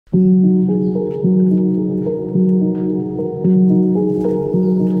Hi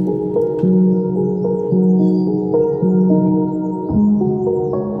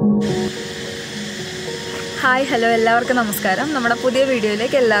hello എല്ലാവർക്കും നമസ്കാരം. നമ്മുടെ പുതിയ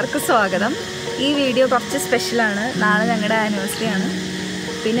വീഡിയോയിലേക്ക് എല്ലാവർക്കും സ്വാഗതം. ഈ വീഡിയോ കുറച്ച് സ്പെഷ്യലാണ്. നാളെ ഞങ്ങളുടെ ആനിവേഴ്സറി ആണ്.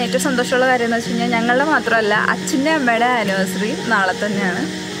 പിന്നെ ഏറ്റവും സന്തോഷമുള്ള കാര്യം എന്ന് വെച്ച് കഴിഞ്ഞാൽ ഞങ്ങളുടെ മാത്രമല്ല അച്ഛൻ്റെ അമ്മയുടെ ആനിവേഴ്സറി നാളെ തന്നെയാണ്.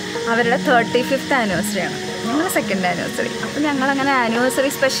 അവരുടെ 35th ആനിവേഴ്സറി ആണ്, ഞങ്ങളുടെ 2nd ആനിവേഴ്സറി. അപ്പോൾ ഞങ്ങളങ്ങനെ ആനിവേഴ്സറി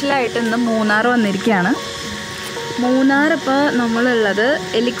സ്പെഷ്യലായിട്ട് ഇന്ന് മൂന്നാർ വന്നിരിക്കുകയാണ്. മൂന്നാർ ഇപ്പോൾ നമ്മളുള്ളത്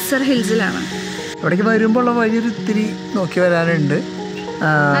എലിക്സർ ഹിൽസിലാണ്. അവിടേക്ക് വരുമ്പോൾ ഉള്ള വഴി ഇത്തിരി നോക്കി വരാനുണ്ട്.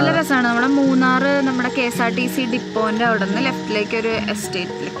 നല്ല രസമാണ്. നമ്മുടെ മൂന്നാർ നമ്മുടെ KSRTC ഡിപ്പോന്റെ അവിടെ നിന്ന് ലെഫ്റ്റിലേക്ക് ഒരു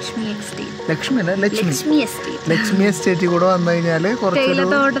എസ്റ്റേറ്റ്, ലക്ഷ്മി എസ്റ്റേറ്റിൽ കൂടെ വന്നു കഴിഞ്ഞാൽ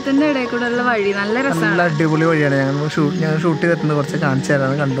തേയിലത്തോട്ടത്തിന്റെ ഇടയിൽ കൂടെ ഉള്ള വഴി നല്ല രസമാണ്. നല്ല അടിപൊളി വഴിയാണ്. ഞങ്ങൾ ഷൂട്ട് ചെയ്തിട്ടുണ്ട്. കുറച്ച് കാണിച്ചു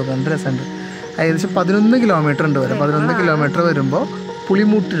തരാണ്. കണ്ടു, നല്ല രസമുണ്ട്. ഏകദേശം 11 കിലോമീറ്റർ ഉണ്ട് വരെ. 11 കിലോമീറ്റർ വരുമ്പോൾ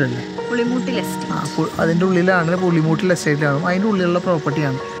പുളിമൂട്ടിലല്ലേ, അതിൻ്റെ ഉള്ളിലാണ്. പുളിമൂട്ടിൽ എസ്റ്റേറ്റിലാണ്. അതിൻ്റെ ഉള്ളിലുള്ള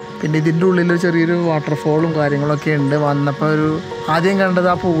പ്രോപ്പർട്ടിയാണ്. പിന്നെ ഇതിൻ്റെ ഉള്ളിൽ ചെറിയൊരു വാട്ടർഫോളും കാര്യങ്ങളൊക്കെ ഉണ്ട്. വന്നപ്പോൾ ഒരു ആദ്യം കണ്ടത്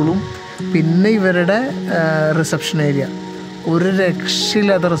ആ പൂളും പിന്നെ ഇവരുടെ റിസപ്ഷൻ ഏരിയ. ഒരു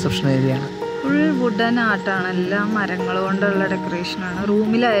രക്ഷയില്ലാത്ത റിസപ്ഷൻ ഏരിയ ആണ്. ഫുൾ വുഡൻ ആർട്ടാണ്, എല്ലാം മരങ്ങൾ കൊണ്ടുള്ള ഡെക്കറേഷനാണ്.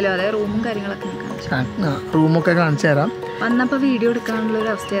 റൂമിലായാലും അതെ, റൂമും കാര്യങ്ങളൊക്കെ റൂമൊക്കെ കാണിച്ചു തരാം. വന്നപ്പോൾ വീഡിയോ എടുക്കാനുള്ള ഒരു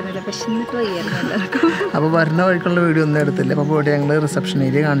അവസ്ഥയായിരുന്നില്ല, പക്ഷെ ഇന്നിട്ട് വയ്യായിരുന്നു എല്ലാവർക്കും. അപ്പോൾ വരുന്ന വഴിക്കുള്ള വീഡിയോ ഒന്നും എടുത്തില്ല. അപ്പോൾ പോയിട്ട് ഞങ്ങൾ റിസപ്ഷൻ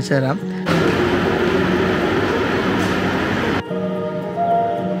ഏരിയ കാണിച്ചു തരാം.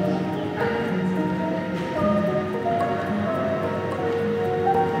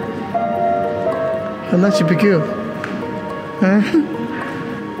 നശിപ്പിക്കോ?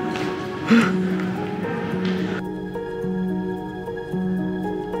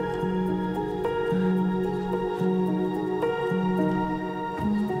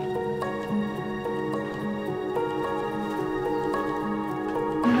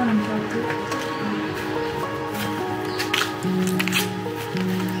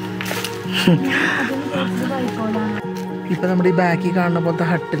 ഇപ്പം നമ്മുടെ ഈ ബാക്കിൽ കാണുന്ന പോലത്തെ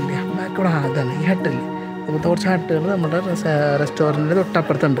ഹട്ടില്ല, ബാക്കിവിടെ അതാണ് ഈ ഹട്ടില്ല. ഇപ്പോഴത്തെ കുറച്ച് ഹട്ടുകൾ നമ്മുടെ റെസ്റ്റോറൻറ്റിൻ്റെ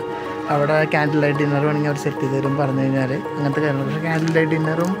തൊട്ടപ്പുറത്തുണ്ട്. അവിടെ ക്യാൻഡിൽ ലൈറ്റ് ഡിന്നർ വേണമെങ്കിൽ അവർ സെറ്റ് ചെയ്ത് തരും പറഞ്ഞു കഴിഞ്ഞാൽ, അങ്ങനത്തെ കാര്യങ്ങൾ. പക്ഷേ ക്യാൻഡിൽ ലൈറ്റ്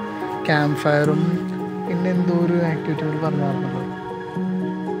ഡിന്നറും ക്യാമ്പ് ഫയറും പിന്നെ എന്തോ ഒരു ആക്ടിവിറ്റി കൂടി പറഞ്ഞു പറഞ്ഞത്,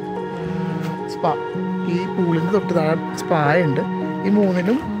 സ്പാ. ഈ പൂളിൻ്റെ തൊട്ട് താഴെ സ്പാ ഉണ്ട്. ഈ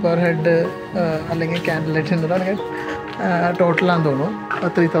മൂന്നിനും പെർ ഹെഡ് അല്ലെങ്കിൽ ക്യാൻഡിൽ ലൈറ്റ് ഡിന്നർ അല്ലെങ്കിൽ ടോട്ടലാണെന്ന് തോന്നുന്നു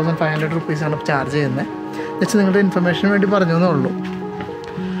 3500 റുപ്പീസാണ് ചാർജ് ചെയ്യുന്നത്. ജസ്റ്റ് നിങ്ങളുടെ ഇൻഫർമേഷന് വേണ്ടി പറഞ്ഞു എന്നേ ഉള്ളൂ.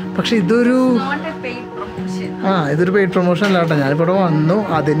 പക്ഷെ ഇതൊരു ഇതൊരു പെയ്ഡ് പ്രൊമോഷൻ അല്ല കേട്ടോ. ഞാനിപ്പോൾ ഇവിടെ വന്നു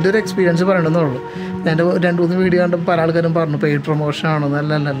അതിൻ്റെ ഒരു എക്സ്പീരിയൻസ് പറയണമെന്നേ ഉള്ളൂ. ഞാൻ 2-3 വീഡിയോ കണ്ടപ്പോൾ പല ആൾക്കാരും പറഞ്ഞു പെയ്ഡ് പ്രൊമോഷൻ ആണോ.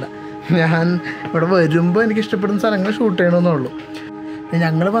 അല്ലല്ല, ഞാൻ ഇവിടെ വരുമ്പോൾ എനിക്ക് ഇഷ്ടപ്പെടുന്ന സ്ഥലങ്ങൾ ഷൂട്ട് ചെയ്യണമെന്നേ ഉള്ളൂ.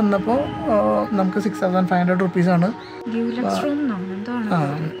 ഞങ്ങൾ വന്നപ്പോൾ നമുക്ക് 6500 റുപ്പീസാണ് ഡ്യൂലക്സ്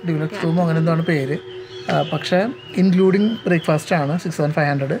റൂം അങ്ങനെ എന്താണ് പേര്. പക്ഷേ ഇൻക്ലൂഡിങ് ബ്രേക്ക്ഫാസ്റ്റ് ആണ്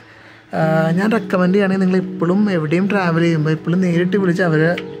 6500. ഞാൻ റെക്കമെൻഡ് ചെയ്യുകയാണെങ്കിൽ നിങ്ങൾ ഇപ്പോഴും എവിടെയും ട്രാവൽ ചെയ്യുമ്പോൾ ഇപ്പോഴും നേരിട്ട് വിളിച്ച്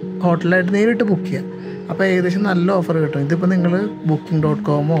അവരെ ഹോട്ടലായിട്ട് നേരിട്ട് ബുക്ക് ചെയ്യുക. അപ്പോൾ ഏകദേശം നല്ല ഓഫർ കിട്ടും. ഇതിപ്പോൾ നിങ്ങൾ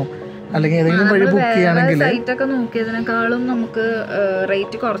booking.com അല്ലെങ്കിൽ ഏതെങ്കിലും വഴി ബുക്ക് ചെയ്യുകയാണെങ്കിൽ നമുക്ക്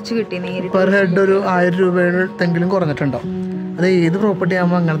റേറ്റ് കുറച്ച് കിട്ടി. പെർ ഹെഡ് ഒരു 1000 രൂപയെങ്കിലും കുറഞ്ഞിട്ടുണ്ടാവും. അത് ഏത് പ്രോപ്പർട്ടി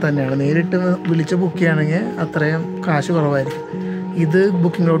ആകുമ്പോൾ അങ്ങനെ തന്നെയാണ്. നേരിട്ട് വിളിച്ച് ബുക്ക് ചെയ്യുകയാണെങ്കിൽ അത്രയും കാശ് കുറവായിരിക്കും. ഇത്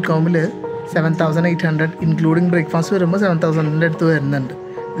booking.com 7800 ഇൻക്ലൂഡിങ് ബ്രേക്ക്ഫാസ്റ്റ് വരുമ്പോൾ 7000 അടുത്ത് വരുന്നുണ്ട്.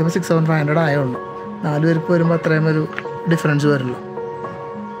 ഇതിപ്പോൾ 6500 ആയുള്ളൂ. 4 പേർക്ക് വരുമ്പോൾ അത്രയും ഒരു ഡിഫറൻസ് വരില്ല.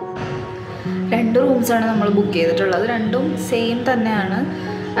 2 റൂംസാണ് നമ്മൾ ബുക്ക് ചെയ്തിട്ടുള്ളത്. രണ്ടും സെയിം തന്നെയാണ്.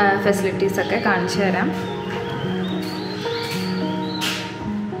 ഫെസിലിറ്റീസൊക്കെ കാണിച്ചു തരാം.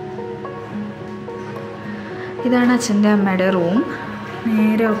 ഇതാണ് അച്ഛൻ്റെ അമ്മയുടെ റൂം.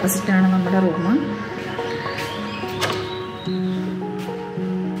 നേരെ ഓപ്പോസിറ്റാണ് നമ്മുടെ റൂം.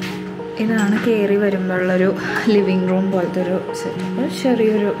 ഇതാണ് കയറി വരുമ്പോഴുള്ളൊരു ലിവിങ് റൂം പോലത്തെ ഒരു സെറ്റപ്പ്.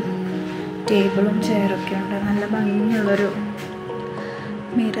 ചെറിയൊരു ടേബിളും ചെയറൊക്കെ ഉണ്ട്. നല്ല ഭംഗിയുള്ളൊരു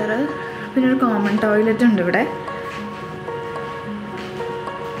മിറർ. പിന്നെ ഒരു കോമൺ ടോയ്ലറ്റ് ഉണ്ട് ഇവിടെ.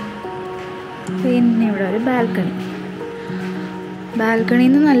 പിന്നെ ഇവിടെ ഒരു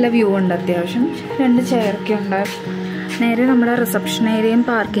ബാൽക്കണിയിൽ നിന്ന് നല്ല വ്യൂ ഉണ്ട്. അത്യാവശ്യം 2 ചെയറൊക്കെ ഉണ്ട്. നേരെ നമ്മുടെ റിസപ്ഷൻ ഏരിയയും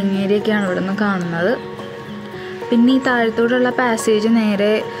പാർക്കിംഗ് ഏരിയയൊക്കെയാണ് ഇവിടെ നിന്ന് കാണുന്നത്. പിന്നെ ഈ താഴത്തോടുള്ള പാസേജ്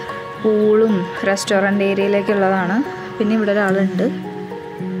നേരെ പൂളും റെസ്റ്റോറൻറ്റ് ഏരിയയിലേക്കുള്ളതാണ്. പിന്നെ ഇവിടെ ഒരാളുണ്ട്.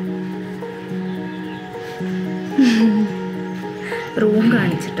 റൂം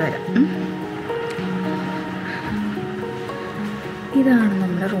കാണിച്ചിട്ട് വരാം. ഇതാണ്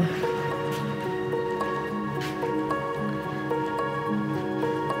നമ്മുടെ റൂം.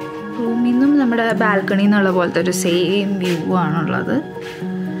 റൂമിൽ നിന്നും നമ്മുടെ ബാൽക്കണിയിൽ നിന്നുള്ള പോലത്തെ ഒരു സെയിം വ്യൂ ആണുള്ളത്.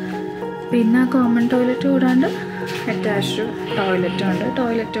 പിന്നെ കോമൺ ടോയ്ലറ്റ് കൂടാണ്ട് അറ്റാച്ച്ഡ് ടോയ്ലറ്റും ഉണ്ട്.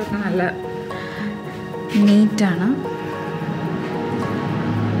 ടോയ്ലറ്റും ഒക്കെ നല്ല നീറ്റാണ്.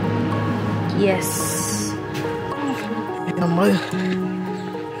 യെസ്, നമ്മൾ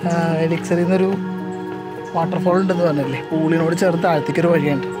എലിക്സറിൽ നിന്നൊരു വാട്ടർഫോൾ ഉണ്ടെന്ന് പറഞ്ഞില്ലേ, പൂളിനോട് ചേർത്ത് താഴത്തേക്കൊരു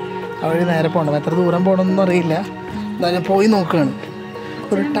വഴിയുണ്ട്. ആ വഴി നേരെ പോകണം. എത്ര ദൂരം പോകണമെന്നൊന്നും അറിയില്ല, എന്തായാലും പോയി നോക്കുകയാണ്.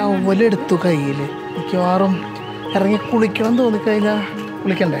 ഒരു ടവലെടുത്തു കയ്യിൽ, മിക്കവാറും ഇറങ്ങി കുളിക്കണം തോന്നിക്കഴിഞ്ഞാൽ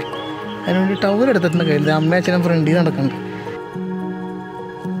കുളിക്കണ്ടേ, അതിനുവേണ്ടി ടവലെടുത്തിട്ടുണ്ട് കയ്യിൽ. അമ്മ അച്ഛനും ഫ്രണ്ടിൽ നടക്കുന്നുണ്ട്.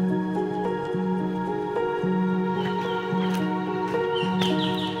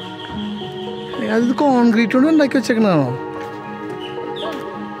 അത് കോൺക്രീറ്റ് കൊണ്ട് ഉണ്ടാക്കി വെച്ചേക്കണതാണോ?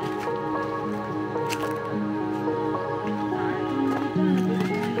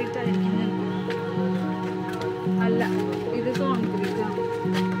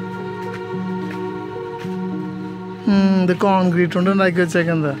 ഇത് കോൺക്രീറ്റ് കൊണ്ട് ഉണ്ടാക്കി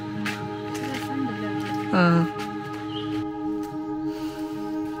വെച്ചേക്കെന്താ? ആ,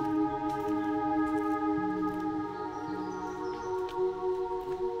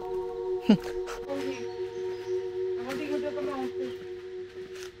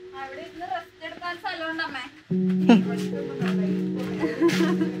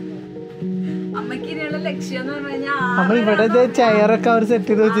 അമ്മക്കിനുള്ള ലക്ഷ്യം എന്ന് പറഞ്ഞു കഴിഞ്ഞാൽ അമ്മ ഇവിടെ ചെയറൊക്കെ അവർ സെറ്റ്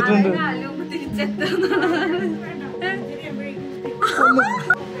ചെയ്ത് വെച്ചിട്ടുണ്ട്.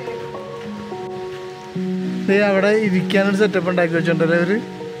 അവിടെ ഇരിക്കാനൊരു സെറ്റപ്പ് ഉണ്ടാക്കി വെച്ചിട്ടുണ്ടല്ലോ അവര്.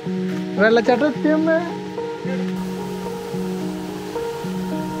 വെള്ളച്ചാട്ടം എത്തിയമ്മ.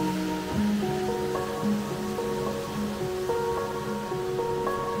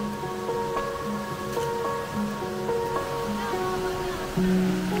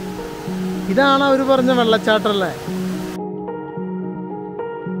 ഇതാണ് അവര് പറഞ്ഞ വെള്ളച്ചാട്ടല്ലേ?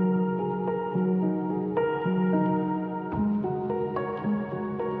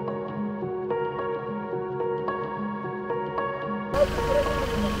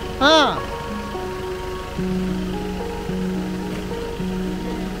 ആ,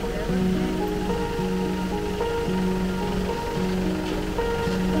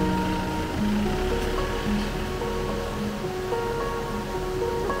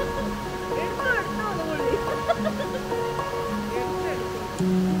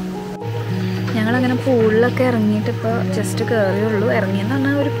 ഞങ്ങളങ്ങനെ പൂളിലൊക്കെ ഇറങ്ങിയിട്ട് ഇപ്പോൾ ജസ്റ്റ് കയറിയുള്ളൂ. ഇറങ്ങിയെന്ന്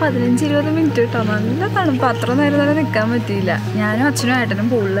പറഞ്ഞാൽ ഒരു 15-20 മിനിറ്റ് കേട്ടോ. നല്ല തണുപ്പ്, അത്ര നേരം തന്നെ നിൽക്കാൻ പറ്റിയില്ല. ഞാനും അച്ഛനും ഏട്ടനും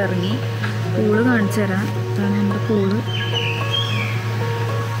പൂളിൽ ഇറങ്ങി. പൂള് കാണിച്ചു തരാം. അതാണ് നമ്മുടെ പൂള്.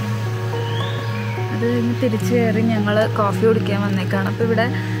 അത് കഴിഞ്ഞ് തിരിച്ച് കയറി ഞങ്ങൾ കോഫി കുടിക്കാൻ വന്നേക്കാണ്. അപ്പോൾ ഇവിടെ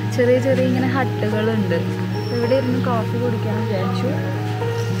ചെറിയ ചെറിയ ഇങ്ങനെ ഹട്ടുകളുണ്ട്. ഇവിടെ ഇരുന്ന് കോഫി കുടിക്കാൻ വിചാരിച്ചു.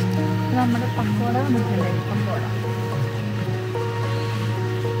 നമ്മുടെ പക്കോട വന്നിട്ടുണ്ടായി. പക്കോട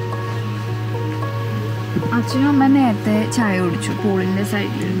അച്ഛനും അമ്മ നേരത്തെ ചായ കുടിച്ചു പൂളിൻ്റെ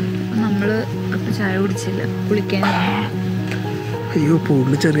സൈഡിൽ. നമ്മൾ അപ്പോൾ ചായ കുടിച്ചില്ല, കുളിക്കാൻ. അയ്യോ,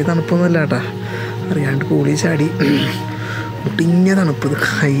 പൂളിൽ ചെറിയ തണുപ്പൊന്നുമല്ല കേട്ടാ, അറിയാണ്ട് പൂളിൽ ചാടി. ഒട്ടിഞ്ഞ തണുപ്പ്,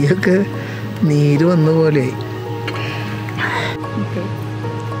 കൈയൊക്കെ നീര് വന്ന പോലെയായി.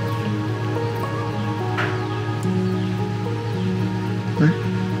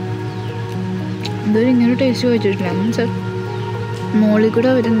 എന്തൊരു ഇങ്ങനെ ടേസ്റ്റ് ചോദിച്ചിട്ടില്ല. മോളിൽ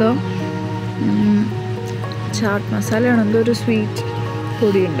കൂടെ വരുമ്പോൾ ചാട്ട് മസാലയാണ്, എന്തോ ഒരു സ്വീറ്റ്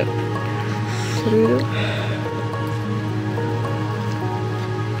പൊടിയുണ്ട്, ചെറിയൊരു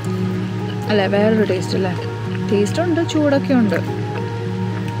അല്ല വേറൊരു ടേസ്റ്റ് അല്ലേ. ടേസ്റ്റ് ഉണ്ട്, ചൂടൊക്കെ ഉണ്ട്,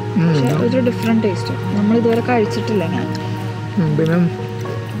 പക്ഷെ ഒരു ഡിഫറെൻറ്റ് ടേസ്റ്റ്. നമ്മളിതുവരെ കഴിച്ചിട്ടില്ല ഞാൻ. പിന്നെ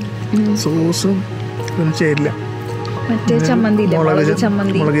സോസും ചേരില്ല. മറ്റേ ചമ്മന്തി മുളക്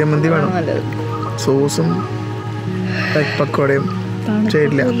ചമ്മന്തി വേണം. നല്ലത്. സോസും പക്കോടയും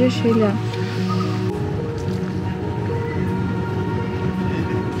ചേരില്ല. രക്ഷയില്ല.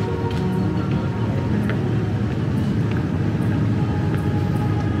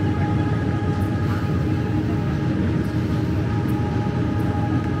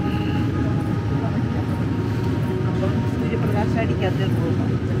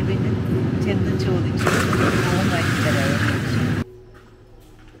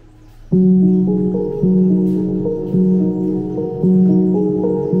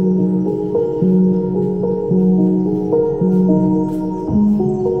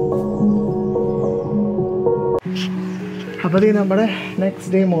 അപ്പോൾ നമ്മുടെ നെക്സ്റ്റ്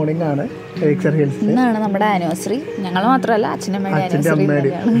ഡേ മോർണിംഗ് ആണ് എലിക്സർ ഹിൽസ്. ഇന്നാണ് നമ്മുടെ ആനിവേഴ്സറി. ഞങ്ങൾ മാത്രമല്ല, അച്ഛനമ്മയുടെ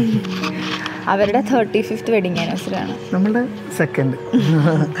ആനിവേഴ്സറി. അവരുടെ 35th വെഡിങ് ആനിവേഴ്സറി ആണ്. നമ്മളുടെ സെക്കൻഡ്.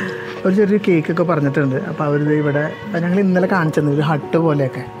 ഒരു ചെറിയൊരു കേക്കൊക്കെ പറഞ്ഞിട്ടുണ്ട്. അപ്പോൾ അവർ ഇവിടെ ഞങ്ങൾ ഇന്നലെ കാണിച്ചത് ഒരു ഹട്ട്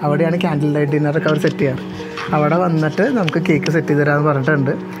പോലെയൊക്കെ, അവിടെയാണ് ക്യാൻഡിൽ ലൈറ്റ് ഡിന്നറൊക്കെ അവർ സെറ്റ് ചെയ്യാറ്. അവിടെ വന്നിട്ട് നമുക്ക് കേക്ക് സെറ്റ് ചെയ്ത് തരാമെന്ന്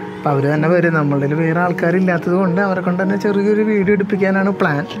പറഞ്ഞിട്ടുണ്ട്. അപ്പോൾ അവർ തന്നെ വരും. നമ്മളുടെ വേറെ ആൾക്കാരില്ലാത്തത് കൊണ്ട് അവരെ കൊണ്ട് തന്നെ ചെറിയൊരു വീഡിയോ എടുപ്പിക്കാനാണ്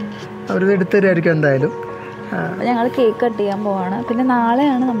പ്ലാൻ. അവരിത് എടുത്തു തരുമായിരിക്കും എന്തായാലും. അപ്പോൾ ഞങ്ങൾ കേക്ക് കട്ട് ചെയ്യാൻ പോവാണ്. പിന്നെ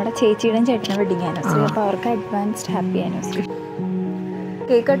നാളെയാണ് നമ്മുടെ ചേച്ചിയുടെയും ചേട്ടനും വെഡിങ് ആനിവേഴ്സറി. അപ്പോൾ അവർക്ക് advanced happy anniversary.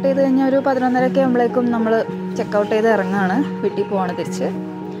 Cake cut ചെയ്ത് കഴിഞ്ഞാൽ ഒരു 11:30 ആകുമ്പോഴേക്കും നമ്മൾ ചെക്കൗട്ട് ചെയ്ത് ഇറങ്ങുകയാണ്, വീട്ടിൽ പോവാണ് തിരിച്ച്.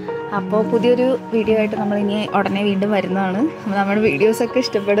 അപ്പോൾ പുതിയൊരു വീഡിയോ ആയിട്ട് നമ്മൾ ഇനി ഉടനെ വീണ്ടും വരുന്നതാണ്. നമ്മുടെ വീഡിയോസൊക്കെ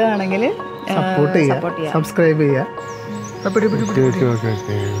ഇഷ്ടപ്പെടുകയാണെങ്കിൽ സപ്പോർട്ട് ചെയ്യുക, സബ്സ്ക്രൈബ് ചെയ്യുക.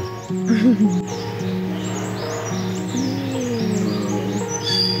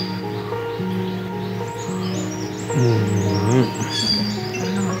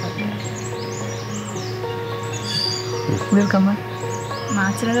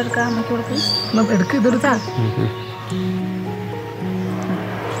 മാച്ചിനെടുക്കാം, അമ്മയ്ക്ക് കൊടുക്കും. എടുക്കുക, ഇതെടുക്കാം.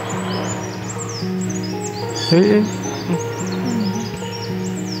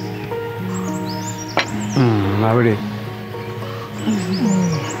 അവിടെ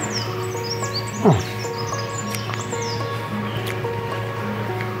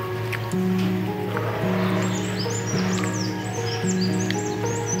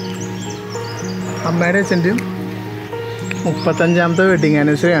അമ്മയുടെ അച്ഛൻ്റെയും 35ാമത്തെ വെഡിങ്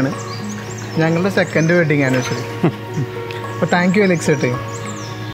ആനിവേഴ്സറി ആണ്. ഞങ്ങളുടെ 2nd വെഡിങ് ആനിവേഴ്സറി. അപ്പോൾ താങ്ക് യു എലിക്സിർ ടീം.